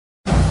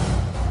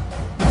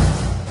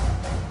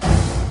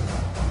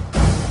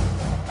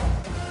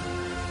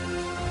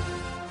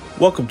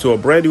Welcome to a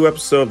brand new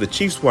episode of the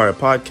Chiefs Wire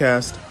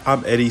podcast.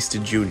 I'm Ed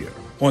Easton Jr.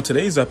 On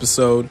today's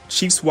episode,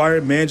 Chiefs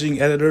Wire managing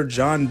editor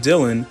John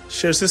Dillon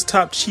shares his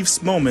top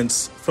Chiefs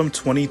moments from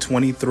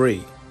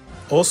 2023.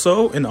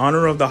 Also, in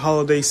honor of the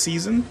holiday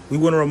season, we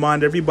want to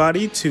remind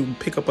everybody to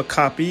pick up a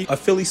copy of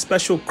Philly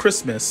Special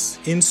Christmas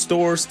in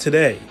stores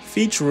today,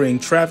 featuring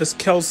Travis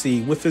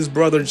Kelce with his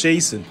brother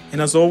Jason. And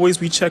as always,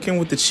 we check in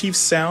with the Chiefs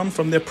sound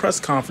from their press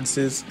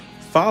conferences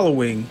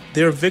following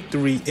their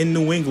victory in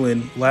New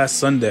England last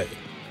Sunday.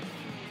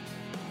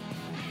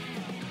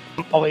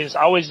 I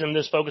always am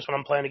this focused when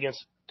I'm playing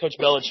against Coach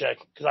Belichick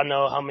because I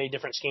know how many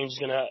different schemes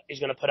he's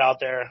gonna put out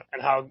there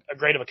and how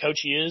great of a coach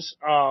he is.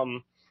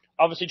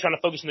 Obviously trying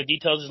to focus on the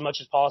details as much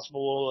as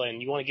possible,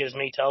 and you want to get as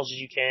many tells as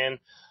you can.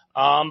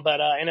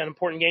 But in an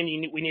important game,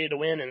 we needed to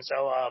win, and so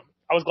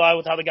I was glad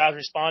with how the guys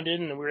responded,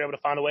 and we were able to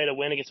find a way to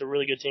win against a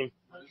really good team.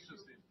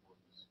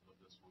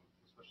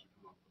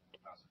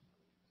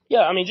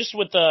 Yeah, I mean, just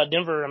with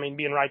Denver,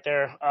 being right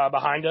there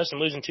behind us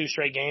and losing two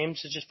straight games,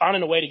 it's just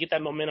finding a way to get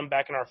that momentum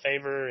back in our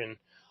favor. And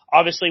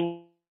obviously,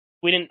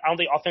 I don't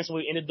think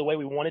offensively we ended the way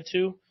we wanted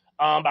to.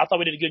 But I thought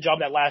we did a good job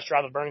that last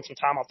drive of burning some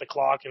time off the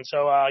clock. And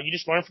so you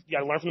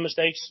got to learn from the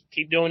mistakes,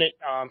 keep doing it,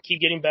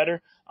 keep getting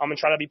better, and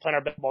try to be playing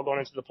our best ball going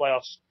into the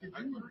playoffs. Did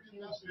you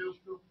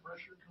feel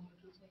pressure coming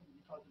into this game? You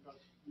talked about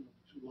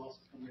two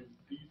losses coming in.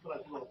 Do you feel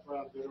like you all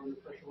thrive better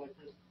under pressure like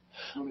this,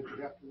 knowing that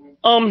you have to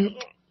win?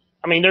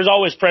 There's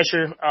always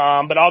pressure,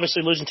 but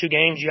obviously losing two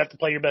games, you have to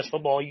play your best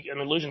football.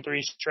 Losing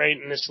three straight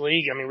in this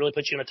league, really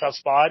puts you in a tough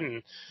spot.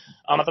 And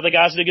I thought the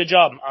guys did a good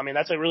job.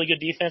 That's a really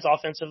good defense.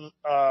 Offensive,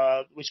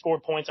 we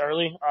scored points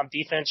early.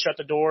 Defense shut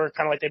the door,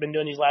 kind of like they've been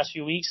doing these last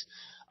few weeks.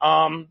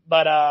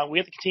 But we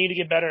have to continue to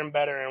get better and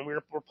better. And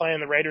we're playing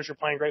the Raiders. We're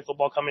playing great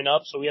football coming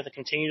up, so we have to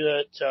continue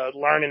to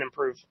learn and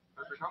improve.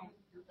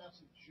 Your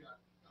message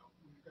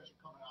when you guys are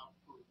coming out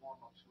for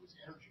warm-ups was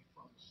energy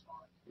from the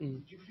start.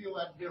 Did you feel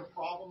that been a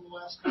problem the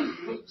last couple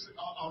of weeks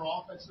on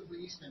offense at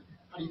least? And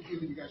how do you feel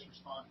that you guys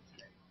responded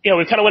today? Yeah,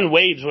 we kind of went in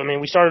waves.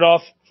 We started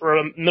off for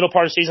a middle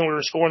part of the season. We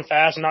were scoring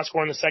fast and not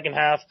scoring in the second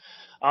half.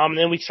 And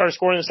then we started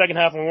scoring in the second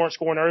half and we weren't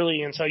scoring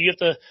early. And so you have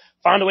to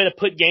find a way to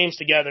put games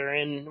together.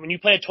 And when you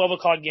play a 12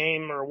 o'clock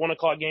game or a 1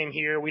 o'clock game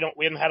here, we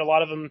haven't had a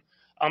lot of them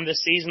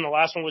this season. The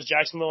last one was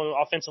Jacksonville, and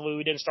offensively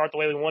we didn't start the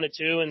way we wanted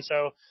to. And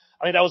so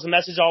I think that was the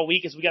message all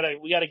week is we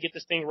gotta get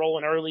this thing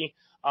rolling early.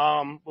 We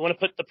want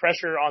to put the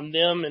pressure on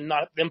them and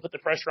not them put the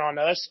pressure on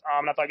us.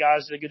 And I thought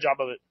guys did a good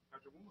job of it.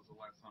 Patrick, when was the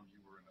last time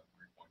you were in a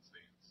 3-point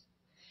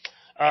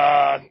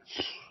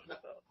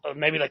stance?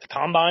 Maybe like the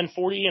Combine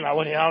 40, and I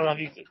don't know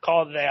if you could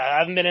call it that. I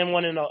haven't been in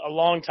one in a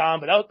long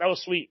time, but that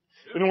was sweet.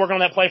 We've been working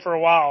on that play for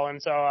a while,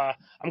 and so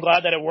I'm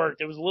glad that it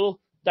worked. It was a little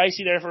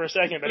dicey there for a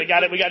second, but we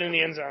got it in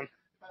the end zone.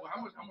 Well,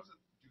 how much do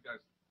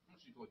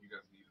you feel like you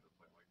guys needed a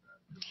play like that?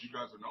 Because you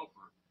guys are known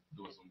for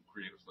doing some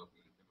creative stuff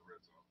in the red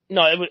zone.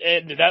 No,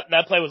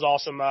 that play was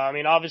awesome.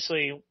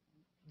 Obviously,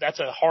 that's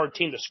a hard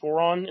team to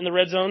score on in the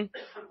red zone,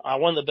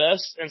 one of the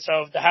best. And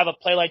so to have a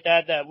play like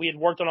that we had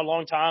worked on a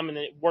long time, and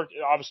it worked.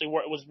 Obviously,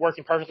 it was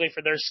working perfectly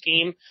for their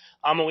scheme.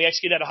 And we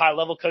executed at a high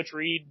level. Coach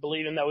Reed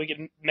believing that we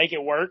could make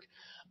it work.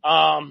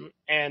 And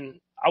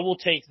I will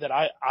take that.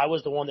 I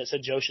was the one that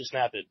said Joe should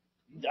snap it.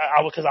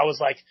 Because I was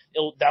like,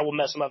 that will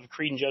mess them up if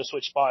Creed and Joe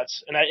switch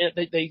spots. And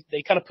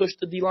they kind of pushed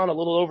the D-line a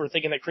little over,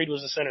 thinking that Creed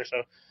was the center. So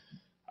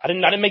I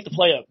didn't make the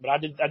play up, but I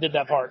did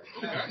that part.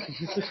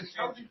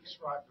 How would you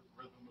describe the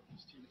rhythm of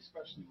this team,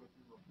 especially with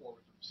your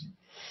forward receivers?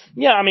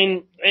 Yeah,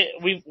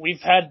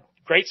 we've had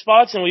great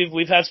spots, and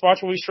we've had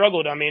spots where we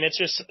struggled. It's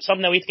just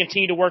something that we have to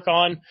continue to work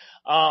on.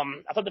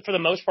 I thought that for the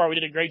most part we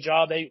did a great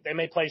job. They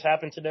made plays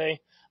happen today.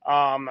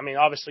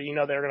 Obviously,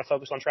 they're going to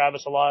focus on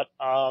Travis a lot,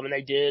 and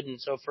they did.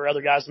 And so for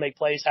other guys to make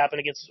plays happen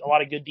against a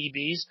lot of good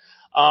DBs,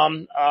 I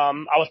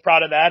was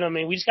proud of that.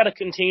 We just got to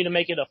continue to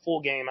make it a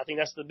full game. I think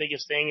that's the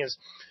biggest thing is,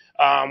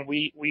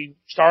 we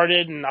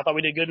started, and I thought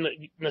we did good in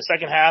the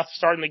second half,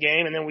 starting the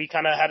game, and then we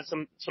kind of had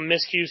some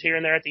miscues here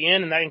and there at the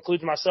end, and that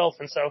includes myself.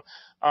 And so,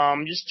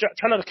 just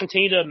trying to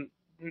continue to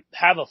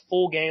have a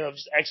full game of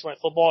just excellent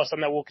football is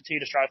something that we'll continue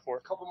to strive for.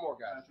 A couple more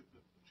guys. The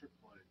trick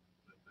play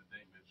that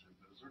they mentioned,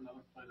 but is there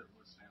another play that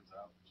really stands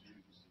out to you,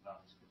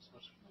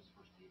 especially from those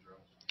first few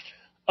drives?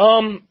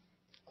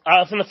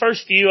 From the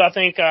first few, I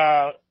think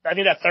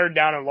that third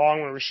down and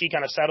long when Rasheed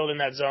kind of settled in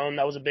that zone,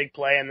 that was a big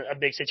play and a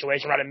big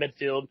situation right at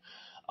midfield.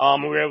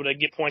 We were able to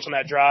get points on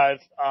that drive.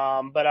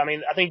 But I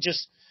think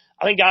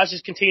guys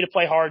just continue to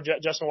play hard.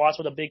 Justin Watts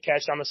with a big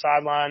catch down the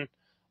sideline.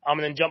 And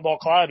then jump ball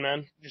Clyde,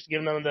 man, just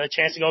giving them the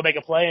chance to go make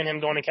a play and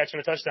him going and catching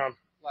a touchdown.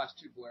 Last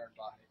two blaring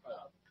by.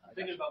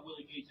 Thinking about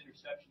Willie Gates'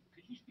 interception,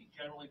 could you speak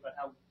generally about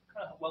how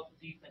well the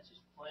defense has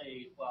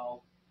played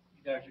while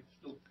you guys are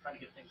still trying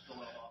to get things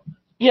going on?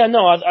 Yeah,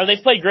 no,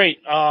 they've played great.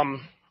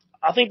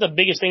 I think the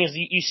biggest thing is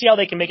you see how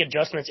they can make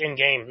adjustments in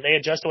game. They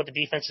adjust to what the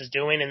defense is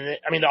doing, and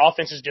the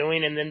offense is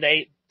doing, and then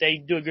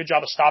they do a good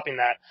job of stopping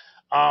that.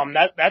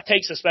 That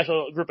takes a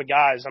special group of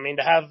guys.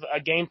 To have a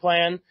game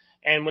plan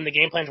And when the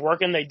game plan's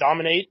working, they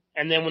dominate.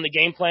 And then when the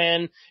game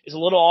plan is a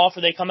little off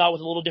or they come out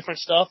with a little different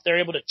stuff, they're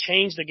able to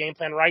change the game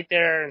plan right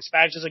there. And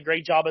Spags does a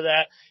great job of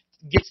that.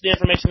 Gets the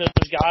information to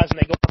those guys, and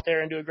they go out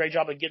there and do a great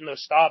job of getting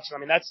those stops. I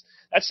mean, that's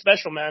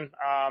special, man.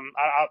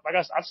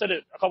 I've said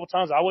it a couple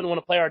times. I wouldn't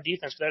want to play our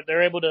defense.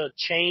 They're able to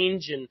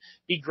change and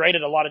be great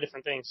at a lot of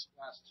different things.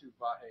 Last two,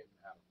 Vahe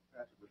and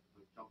Patrick with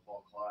jump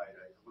ball Clyde.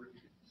 I wonder if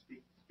you could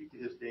speak to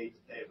his day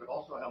today, but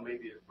also how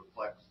maybe it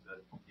reflects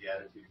the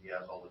attitude he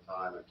has all the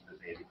time, as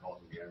Andy calls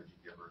him, the energy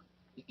giver.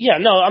 Yeah,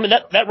 no, I mean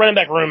that running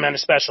back room, man,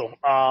 is special.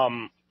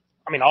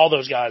 I mean, all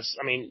those guys.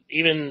 I mean,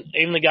 even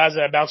the guys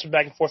that bounce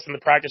back and forth from the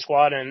practice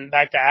squad and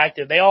back to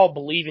active, they all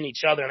believe in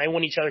each other and they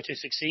want each other to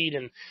succeed.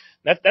 And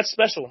that's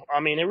special. I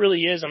mean, it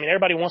really is. I mean,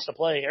 everybody wants to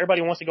play.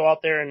 Everybody wants to go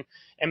out there and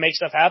make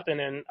stuff happen.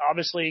 And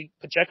obviously,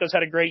 Pacheco's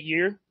had a great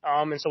year.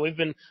 And so we've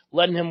been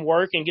letting him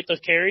work and get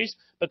those carries.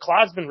 But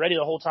Clyde's been ready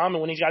the whole time.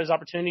 And when he's got his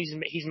opportunities,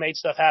 he's made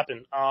stuff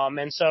happen.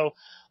 And so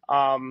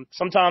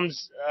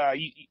sometimes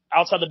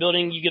outside the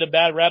building you get a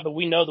bad rap, but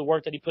we know the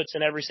work that he puts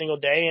in every single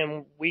day.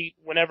 And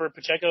whenever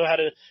Pacheco had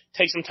to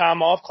take some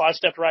time off, Clyde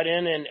stepped right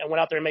in and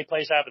went out there and made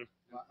plays happen.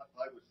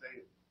 Clyde was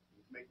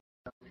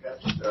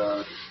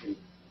saying,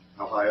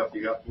 how high up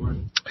you got for it?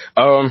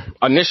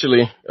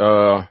 Initially,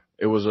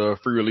 it was a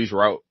free release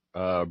route,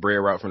 bread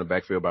route from the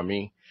backfield by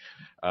me.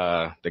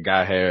 The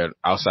guy had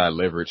outside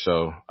leverage,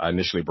 so I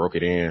initially broke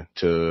it in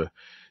to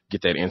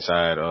get that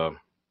inside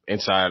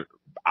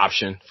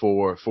option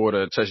for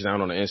the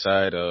touchdown on the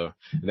inside.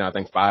 Then I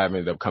think 5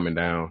 ended up coming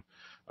down.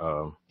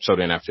 So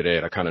then after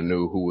that, I kind of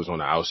knew who was on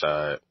the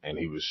outside, and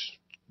he was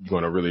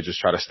going to really just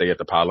try to stay at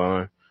the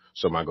pylon.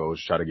 So my goal was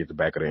to try to get the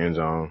back of the end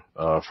zone.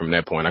 From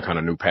that point, I kind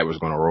of knew Pat was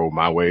going to roll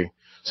my way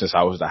since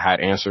I was the hot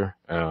answer.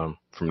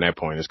 From that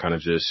point, it's kind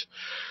of just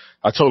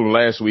 – I told him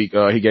last week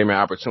he gave me an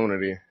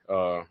opportunity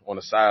on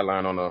the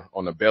sideline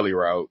on the belly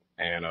route,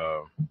 and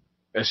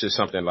that's just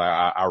something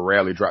like I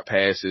rarely drop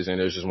passes,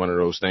 and it was just one of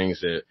those things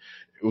that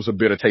it was a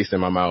bitter taste in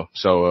my mouth.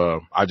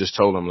 So I just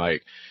told him,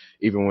 like,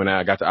 even when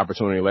I got the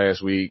opportunity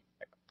last week,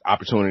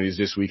 opportunities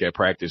this week at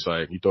practice,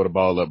 like, you throw the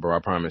ball up, bro,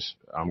 I promise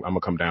I'm going to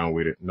come down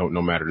with it, no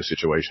matter the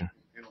situation.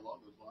 And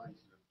along those lines,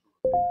 what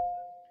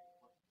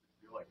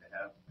do you feel like to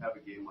have a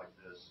game like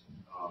this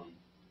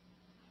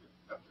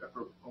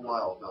after a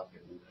while of not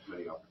getting as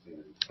many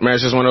opportunities? Man,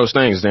 it's just one of those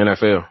things, the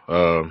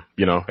NFL.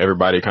 You know,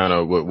 everybody kind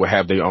of will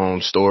have their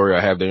own story or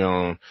have their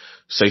own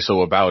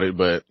say-so about it,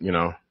 but, you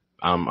know,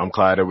 I'm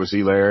Clyde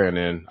Edwards-Helaire, and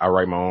then I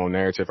write my own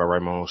narrative, I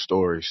write my own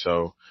story.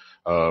 So,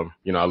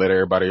 you know, I let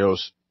everybody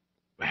else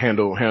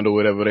handle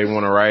whatever they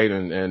want to write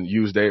and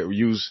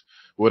use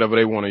whatever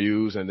they want to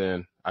use, and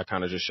then I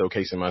kind of just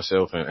showcasing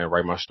myself and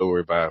write my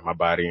story by my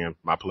body and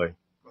my play.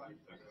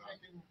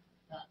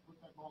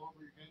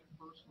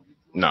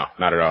 No,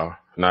 not at all.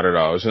 Not at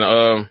all.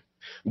 It's,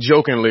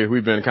 jokingly,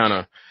 we've been kind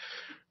of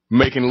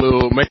making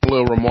little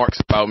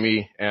remarks about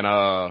me and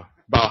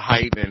about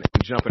height and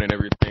jumping and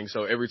everything.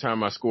 So every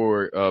time I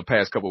scored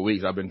past couple of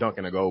weeks, I've been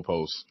dunking the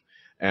goalposts.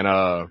 And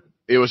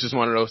it was just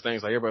one of those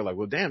things like everybody like,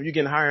 well, damn, you're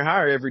getting higher and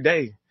higher every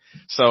day.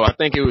 So I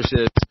think it was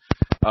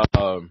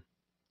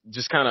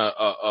just kind of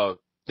a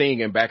thing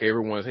in back of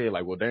everyone's head,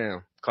 like, well,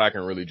 damn, Clyde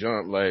can really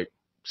jump. Like,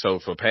 so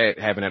for Pat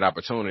having that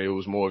opportunity, it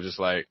was more just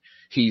like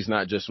he's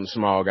not just some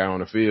small guy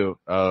on the field.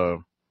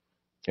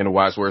 In the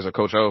wise words of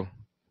Coach O,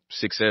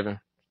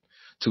 6'7",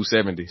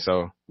 270.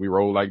 So we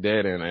roll like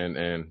that,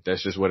 and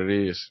that's just what it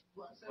is.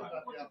 What's it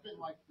been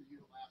like for you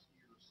the last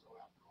year or so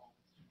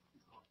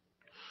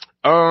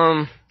after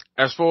all?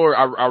 As for,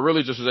 I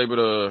really just was able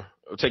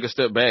to take a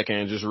step back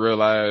and just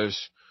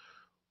realize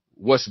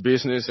what's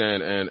business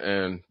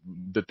and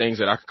the things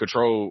that I can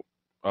control.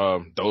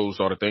 Those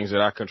are the things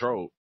that I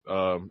control.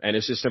 And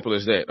it's just simple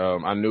as that.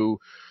 I knew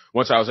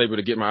once I was able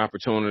to get my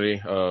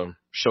opportunity,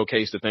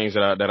 showcase the things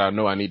that I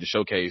know I need to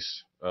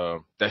showcase.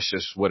 That's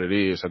just what it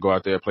is. I go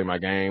out there, play my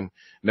game,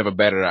 never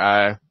batted an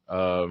eye.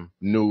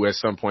 Knew at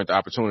some point the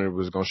opportunity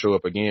was going to show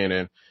up again,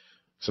 and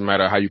it's a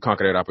matter of how you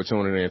conquer that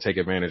opportunity and take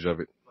advantage of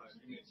it.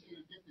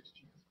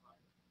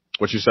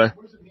 What you say?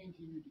 What does it mean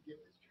to you to get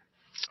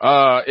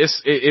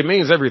this chance? It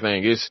means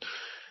everything.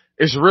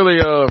 It's really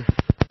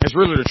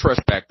the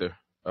trust factor.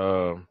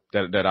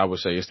 That I would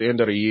say. It's the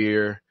end of the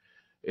year.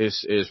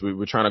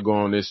 We're trying to go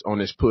on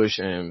this push,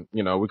 and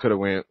you know, we could have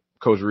went,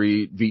 Coach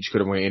Reed, Veach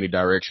could have went any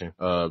direction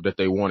that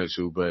they wanted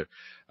to, but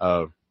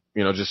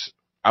you know, just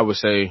I would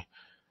say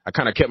I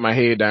kind of kept my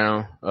head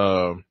down,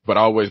 but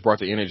I always brought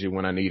the energy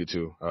when I needed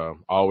to.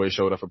 Always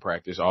showed up for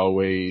practice.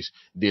 Always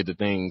did the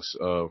things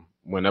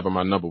whenever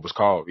my number was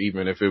called,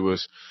 even if it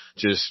was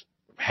just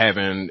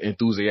having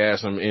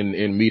enthusiasm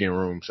in meeting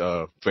rooms.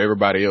 For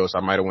everybody else,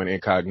 I might have went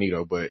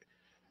incognito, but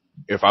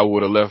if I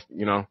would have left,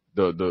 you know,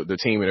 the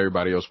team and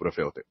everybody else would have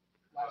felt it.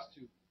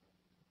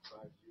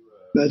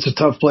 That's a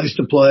tough place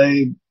to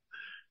play,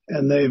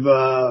 and they've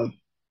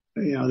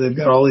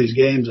got all these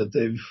games that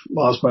they've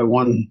lost by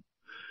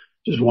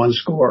just one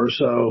score.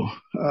 So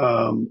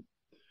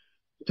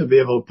to be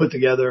able to put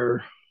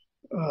together,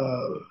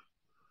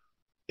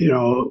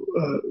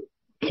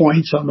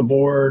 points on the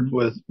board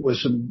with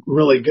some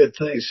really good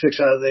things. 6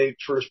 out of the 8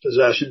 first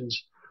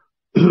possessions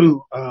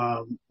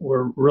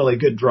were really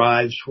good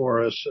drives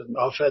for us and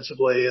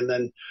offensively, and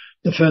then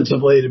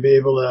defensively to be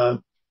able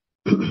to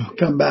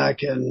come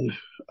back and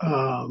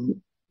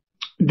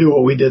do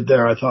what we did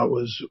there, I thought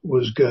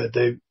was good.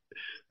 They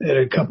had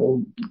a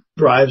couple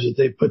drives that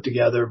they put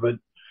together, but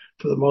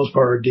for the most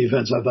part, our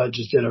defense, I thought,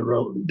 just did a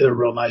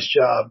real nice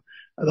job.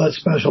 I thought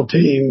special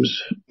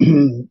teams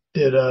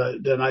did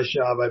a nice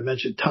job. I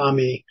mentioned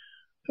Tommy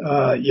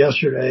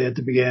yesterday at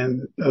the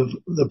beginning of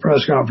the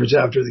press conference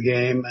after the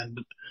game,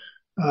 and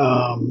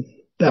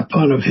that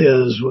punt of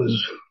his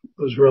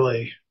was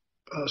really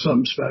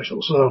something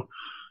special. So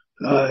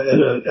at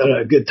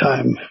a good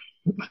time,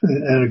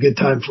 and a good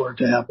time for it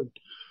to happen.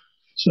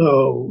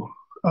 So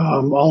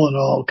all in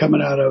all,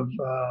 coming out of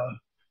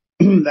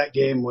that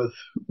game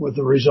with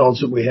the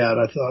results that we had,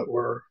 I thought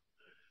were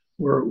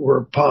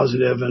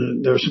positive,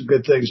 and there's some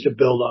good things to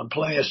build on.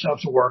 Plenty of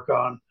stuff to work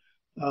on.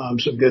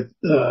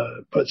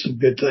 But some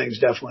good things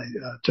definitely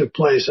took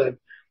place.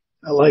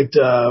 I liked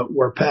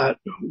where Pat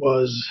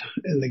was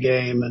in the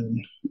game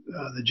and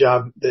the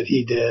job that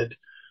he did.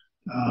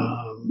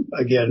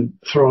 Again,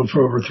 throwing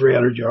for over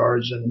 300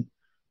 yards, and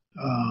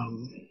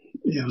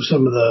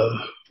some of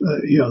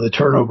the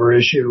turnover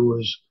issue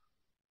was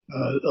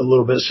a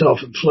little bit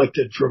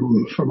self-inflicted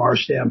from our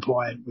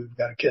standpoint. We've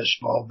got to catch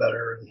the ball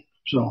better and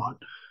so on.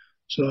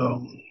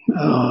 So,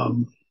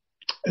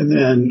 and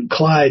then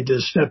Clyde to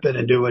step in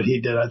and do what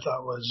he did, I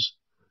thought was,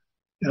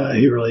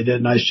 he really did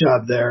a nice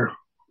job there,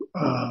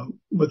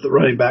 with the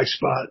running back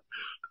spot.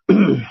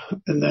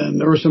 And then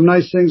there were some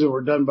nice things that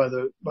were done by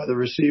the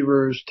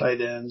receivers, tight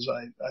ends.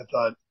 I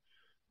thought,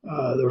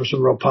 there were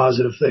some real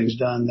positive things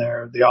done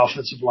there. The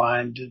offensive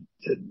line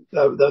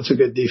that's a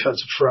good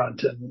defensive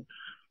front. And,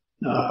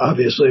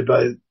 obviously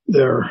by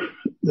their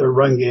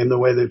run game, the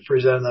way they've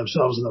presented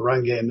themselves in the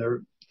run game,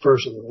 they're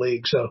first in the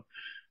league. So,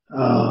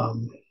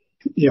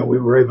 we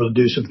were able to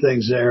do some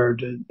things there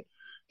to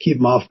keep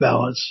them off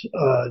balance.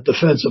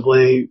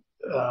 Defensively,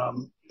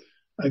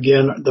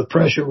 again, the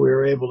pressure we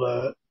were able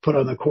to put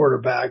on the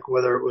quarterback,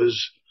 whether it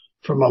was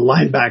from a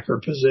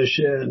linebacker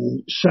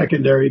position,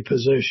 secondary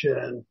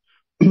position,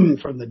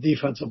 from the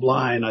defensive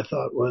line, I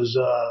thought was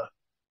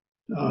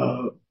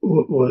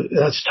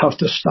that's tough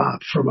to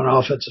stop from an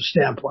offensive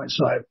standpoint.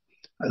 So I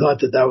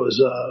thought that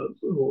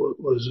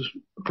was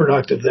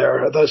productive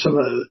there. I thought some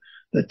of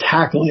the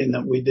tackling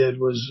that we did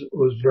was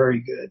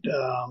very good.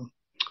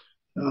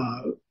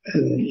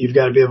 And you've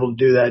got to be able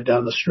to do that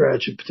down the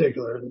stretch, in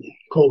particular in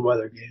cold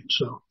weather games.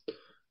 So,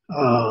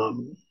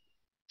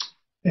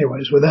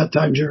 anyways, with that,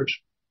 time's yours.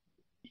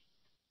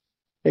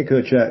 Hey,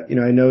 Coach. I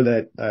know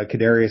that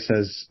Kadarius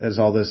has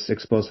all this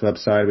explosive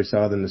upside. We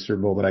saw it in the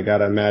Super Bowl, but I got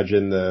to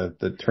imagine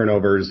the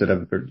turnovers that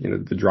have,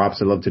 the drops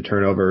that led to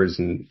turnovers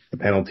and the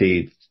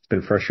penalty, it's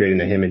been frustrating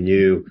to him and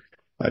you.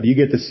 Do you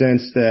get the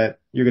sense that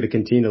you're going to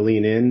continue to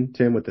lean in,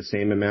 Tim, with the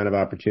same amount of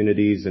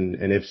opportunities? And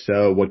if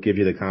so, what gives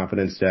you the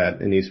confidence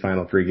that in these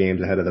final 3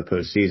 games ahead of the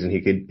postseason, he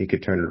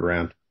could turn it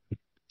around?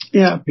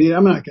 Yeah, Pete,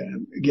 I'm not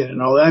going to get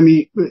in all that. I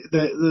mean,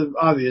 the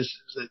obvious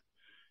is that,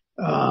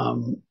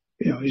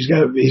 he's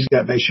got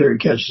to make sure he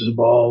catches the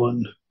ball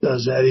and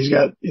does that. He's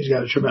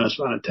got a tremendous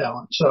amount of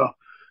talent. So,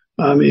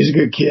 he's a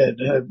good kid,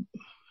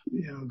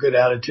 good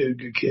attitude,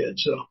 good kid.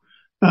 So,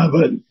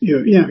 but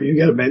you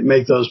got to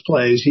make those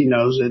plays. He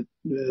knows it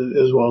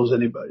as well as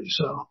anybody.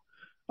 So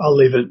I'll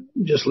leave it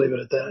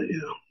at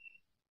that,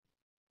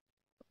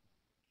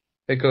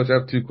 Hey, Coach, I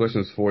have 2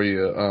 questions for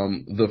you.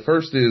 The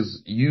first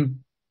is you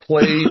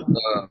played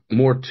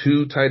more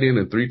 2 tight end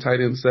and 3 tight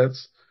end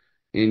sets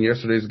in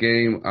yesterday's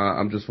game.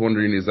 I'm just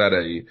wondering, is that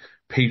a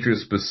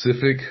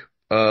Patriot-specific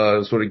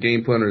sort of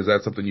game plan, or is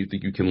that something you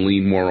think you can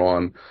lean more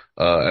on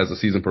as the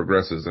season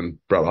progresses? And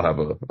Brett, I'll have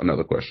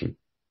another question.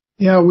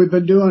 Yeah, we've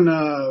been doing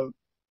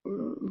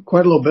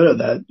quite a little bit of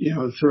that,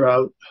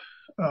 throughout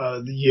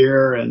the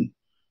year. And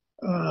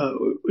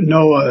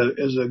Noah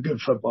is a good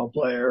football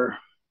player,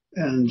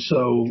 and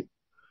so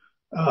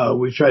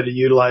we've tried to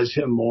utilize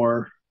him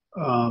more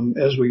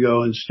as we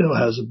go, and still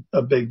has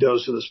a big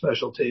dose of the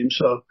special team.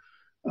 So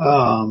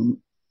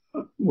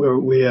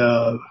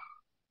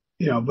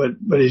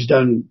but he's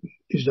done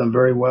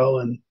very well,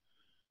 and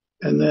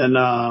then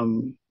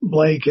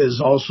Blake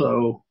has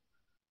also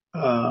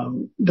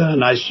done a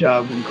nice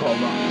job when called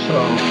on. So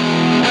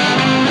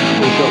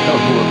we feel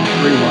comfortable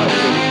with 3 wide,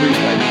 3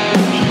 tight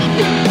ends.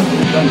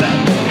 We've done that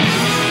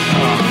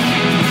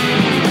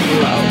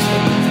throughout.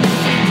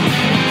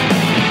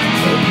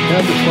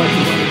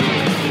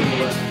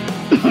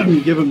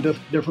 Give them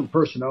different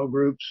personnel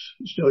groups.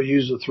 Still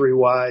use the 3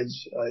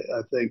 wides.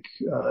 I think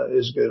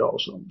is good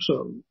also.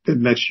 So good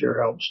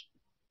mixture helps.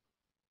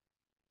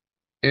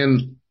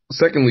 And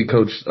secondly,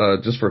 Coach,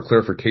 just for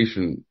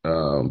clarification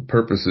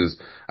purposes,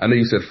 I know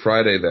you said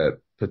Friday that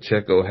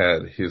Pacheco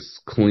had his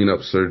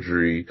cleanup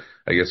surgery,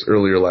 I guess,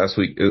 earlier last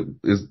week.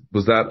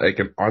 Was that like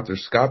an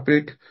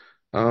arthroscopic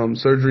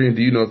surgery? And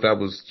do you know if that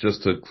was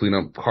just to clean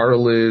up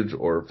cartilage,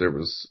 or if there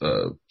was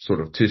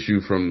sort of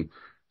tissue from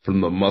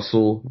from the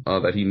muscle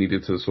that he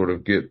needed to sort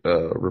of get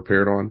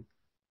repaired on?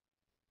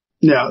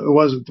 Yeah, it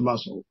wasn't the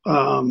muscle.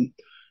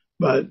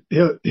 But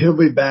he'll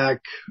be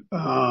back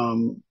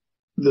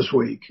this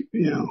week.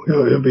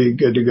 He'll be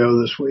good to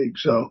go this week.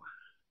 So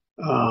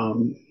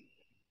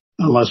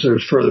unless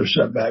there's further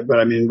setback, but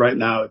I mean, right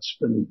now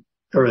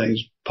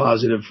everything's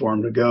positive for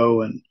him to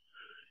go, and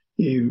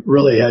he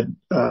really had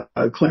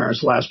a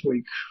clearance last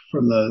week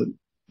from the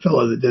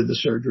fellow that did the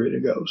surgery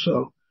to go.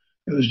 So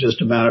it was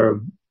just a matter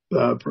of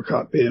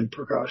being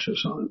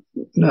precautious on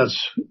it. And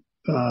that's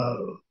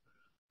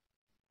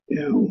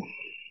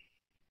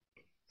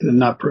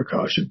not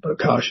precaution, but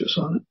cautious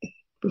on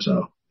it.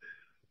 So,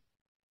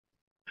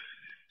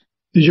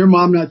 did your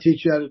mom not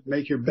teach you how to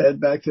make your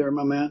bed back there,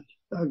 my man?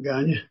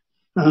 Doggone you.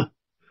 Huh?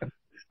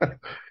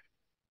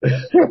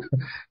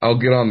 I'll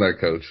get on that,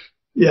 Coach.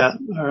 Yeah.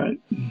 All right.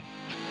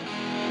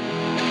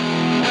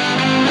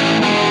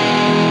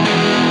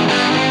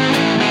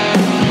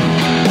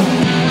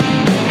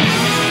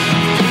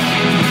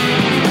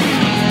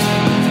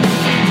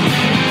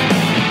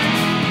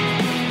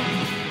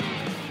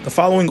 The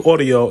following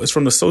audio is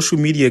from the social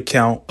media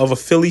account of a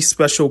Philly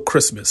Special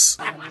Christmas.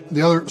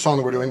 The other song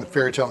that we're doing, the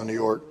Fairy Tale in New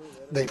York,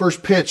 they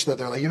first pitched that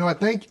they're like, I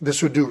think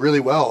this would do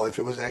really well if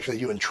it was actually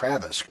you and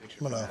Travis.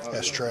 I'm going to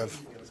ask Trev.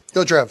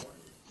 Go, Trev.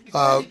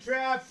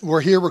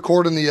 We're here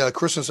recording the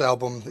Christmas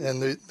album,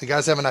 and the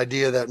guys have an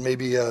idea that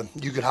maybe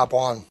you could hop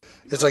on.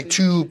 It's like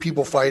two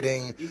people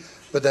fighting,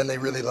 but then they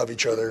really love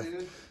each other.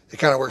 It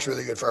kind of works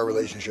really good for our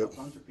relationship.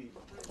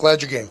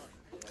 Glad you're game.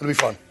 It'll be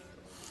fun.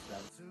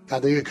 I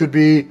think it could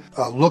be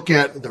a look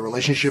at the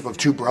relationship of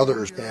two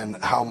brothers and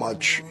how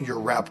much you're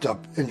wrapped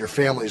up in your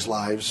family's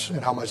lives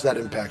and how much that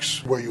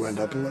impacts where you end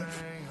up in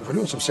life. We're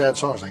doing some sad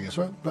songs, I guess,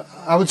 right? But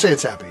I would say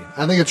it's happy.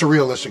 I think it's a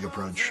realistic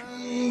approach.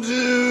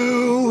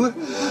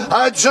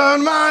 I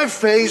turn my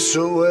face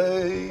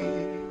away.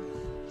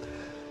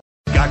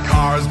 Got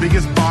cars, big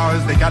as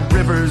bars, they got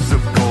rivers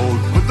of gold.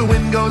 But the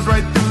wind goes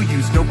right through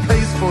you, no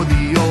place for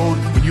the old.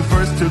 When you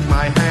first took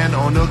my hand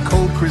on a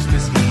cold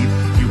Christmas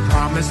Eve,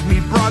 promised me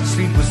Broad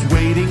Street was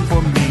waiting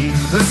for me.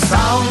 The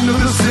sound of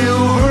the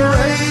Silver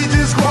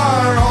Ages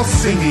choir all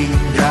singing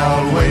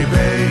Galway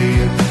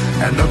Bay,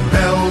 and the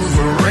bells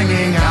were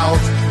ringing out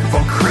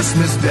for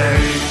Christmas Day.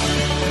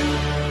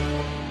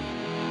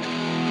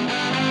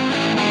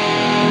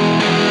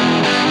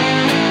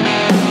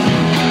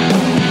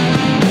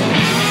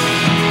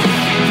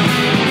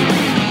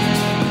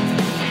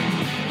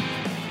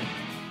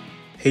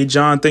 Hey,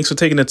 John, thanks for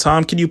taking the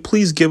time. Can you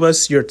please give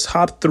us your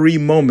top 3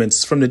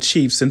 moments from the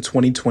Chiefs in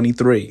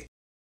 2023?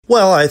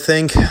 Well, I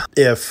think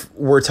if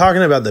we're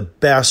talking about the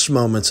best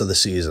moments of the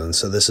season,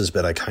 so this has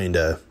been a kind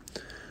of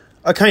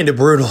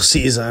brutal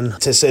season,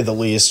 to say the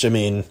least. I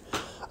mean,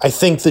 I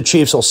think the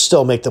Chiefs will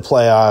still make the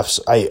playoffs.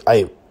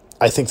 I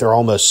think they're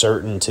almost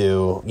certain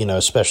to,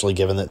 especially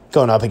given that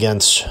going up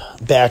against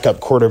backup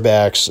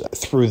quarterbacks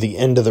through the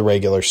end of the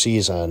regular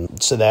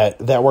season. So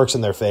that works in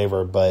their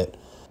favor, but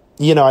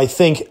I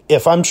think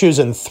if I'm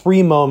choosing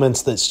 3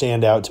 moments that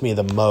stand out to me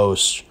the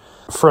most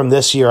from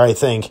this year, I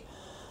think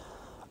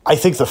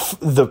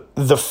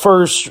the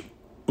first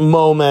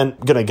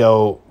moment, going to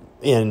go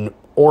in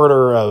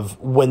order of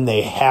when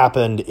they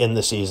happened in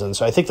the season.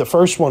 So I think the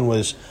first one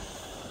was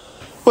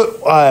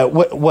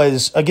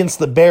against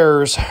the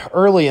Bears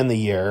early in the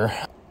year.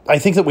 I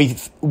think that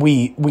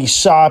we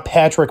saw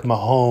Patrick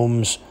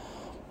Mahomes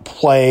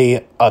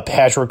play a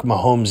Patrick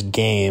Mahomes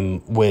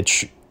game,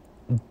 which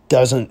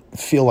doesn't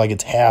feel like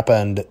it's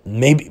happened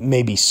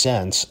maybe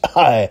since.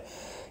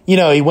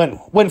 He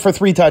went for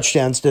 3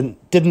 touchdowns,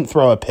 didn't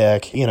throw a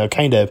pick,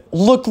 kind of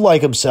looked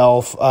like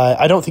himself.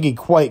 I don't think he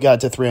quite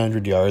got to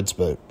 300 yards,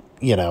 but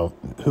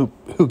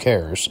who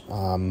cares?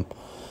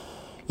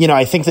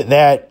 I think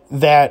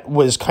that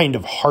was kind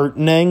of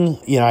heartening.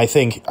 I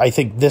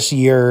think this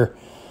year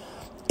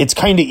it's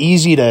kind of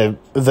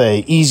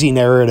the easy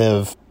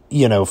narrative,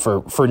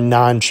 for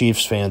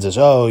non-Chiefs fans is,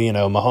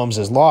 Mahomes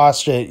has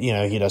lost it.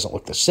 He doesn't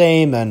look the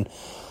same. And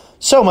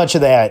so much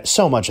of that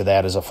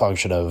is a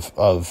function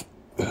of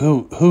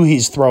who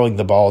he's throwing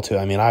the ball to.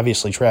 I mean,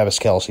 obviously Travis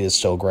Kelce is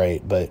still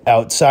great, but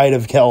outside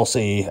of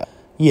Kelce,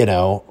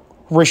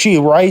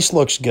 Rashee Rice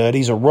looks good.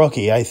 He's a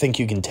rookie. I think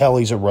you can tell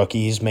he's a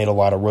rookie. He's made a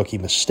lot of rookie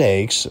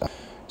mistakes.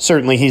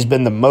 Certainly he's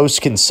been the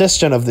most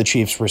consistent of the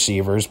Chiefs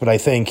receivers, but I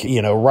think,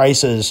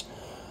 Rice's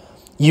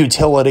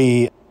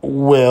utility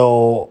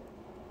will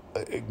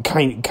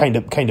kind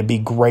of be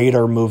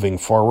greater moving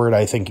forward.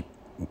 I think,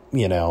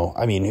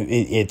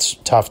 it's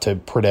tough to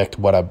predict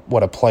what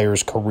a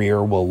player's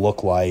career will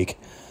look like,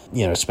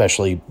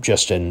 especially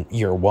just in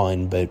year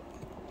one. But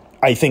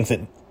I think that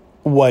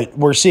what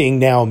we're seeing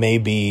now may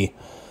be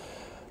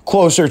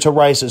closer to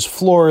Rice's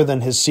floor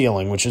than his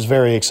ceiling, which is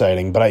very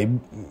exciting. But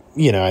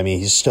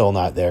he's still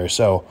not there.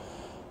 So,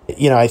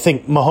 I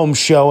think Mahomes'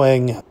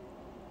 showing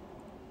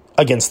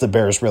against the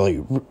Bears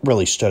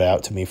really stood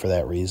out to me for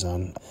that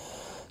reason.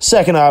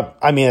 Second up,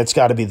 it's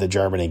got to be the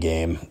Germany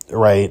game,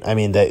 right?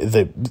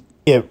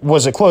 It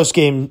was a close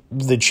game.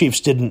 The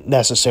Chiefs didn't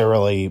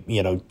necessarily,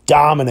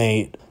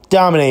 dominate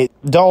dominate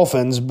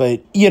Dolphins,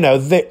 but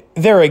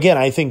there again,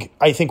 I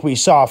think we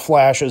saw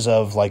flashes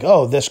of like,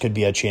 oh, this could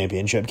be a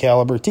championship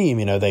caliber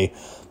team.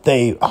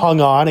 They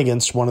hung on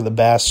against one of the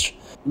best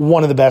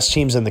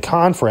teams in the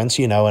conference,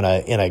 in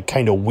a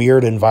kind of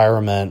weird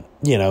environment,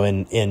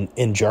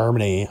 in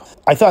Germany.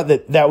 I thought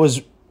that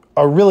was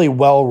a really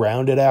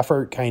well-rounded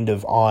effort kind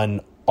of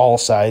on all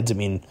sides. I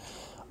mean,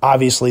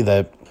 obviously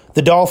the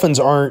Dolphins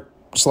aren't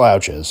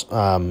slouches.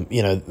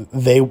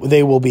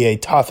 They will be a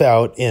tough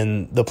out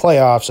in the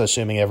playoffs,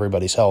 assuming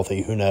everybody's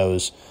healthy. Who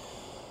knows,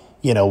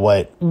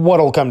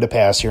 what'll come to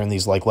pass here in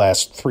these like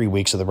last 3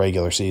 weeks of the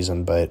regular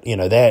season. But,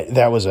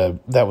 that was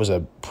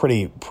a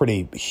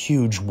pretty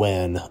huge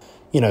win,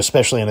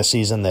 especially in a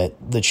season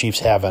that the Chiefs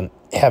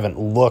haven't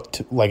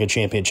looked like a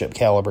championship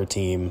caliber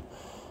team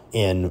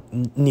in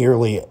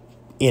nearly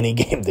any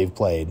game they've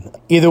played.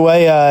 Either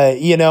way,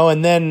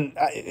 and then,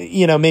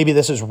 maybe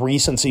this is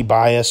recency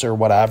bias or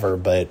whatever,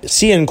 but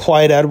seeing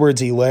Clyde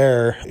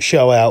Edwards-Helaire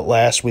show out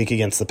last week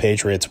against the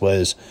Patriots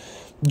was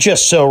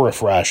just so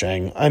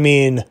refreshing. I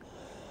mean,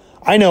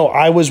 I know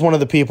I was one of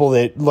the people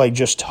that like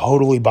just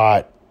totally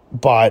bought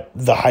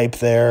the hype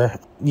there,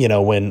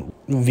 when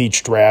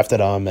Veach drafted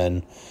him,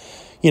 and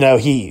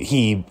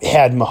he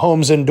had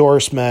Mahomes'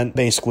 endorsement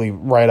basically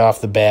right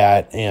off the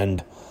bat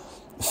and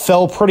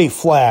fell pretty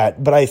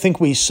flat, but I think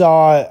we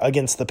saw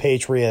against the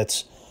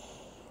Patriots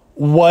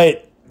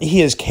what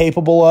he is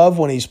capable of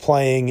when he's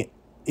playing,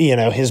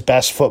 his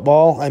best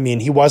football. I mean,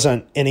 he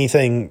wasn't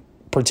anything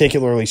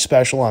particularly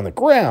special on the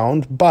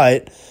ground,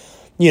 but,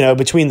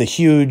 between the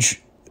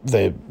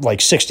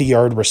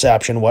 60-yard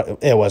reception,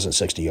 it wasn't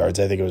 60 yards,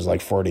 I think it was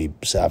like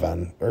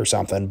 47 or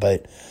something,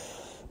 but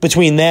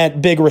between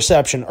that big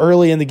reception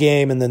early in the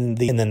game and then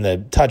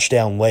the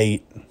touchdown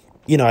late,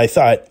 I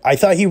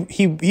thought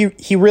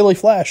he really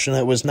flashed, and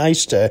it was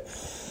nice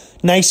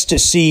to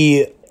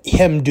see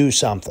him do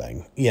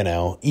something,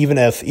 even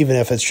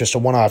if it's just a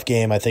one-off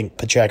game. I think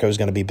Pacheco is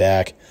going to be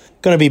back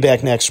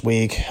next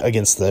week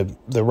against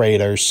the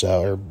Raiders,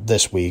 or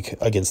this week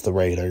against the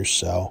Raiders.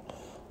 So,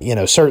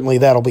 certainly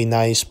that'll be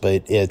nice,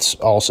 but it's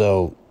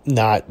also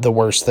not the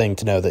worst thing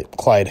to know that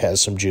Clyde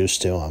has some juice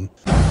to him.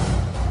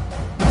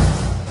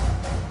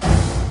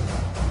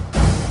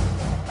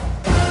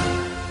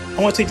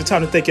 I want to take the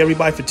time to thank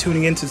everybody for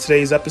tuning in to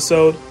today's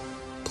episode.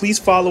 Please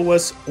follow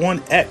us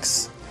on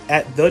X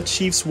at The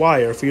Chiefs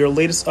Wire for your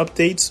latest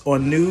updates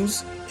on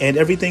news and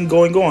everything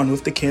going on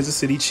with the Kansas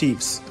City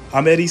Chiefs.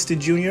 I'm Ed Easton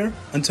Jr.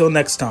 Until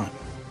next time.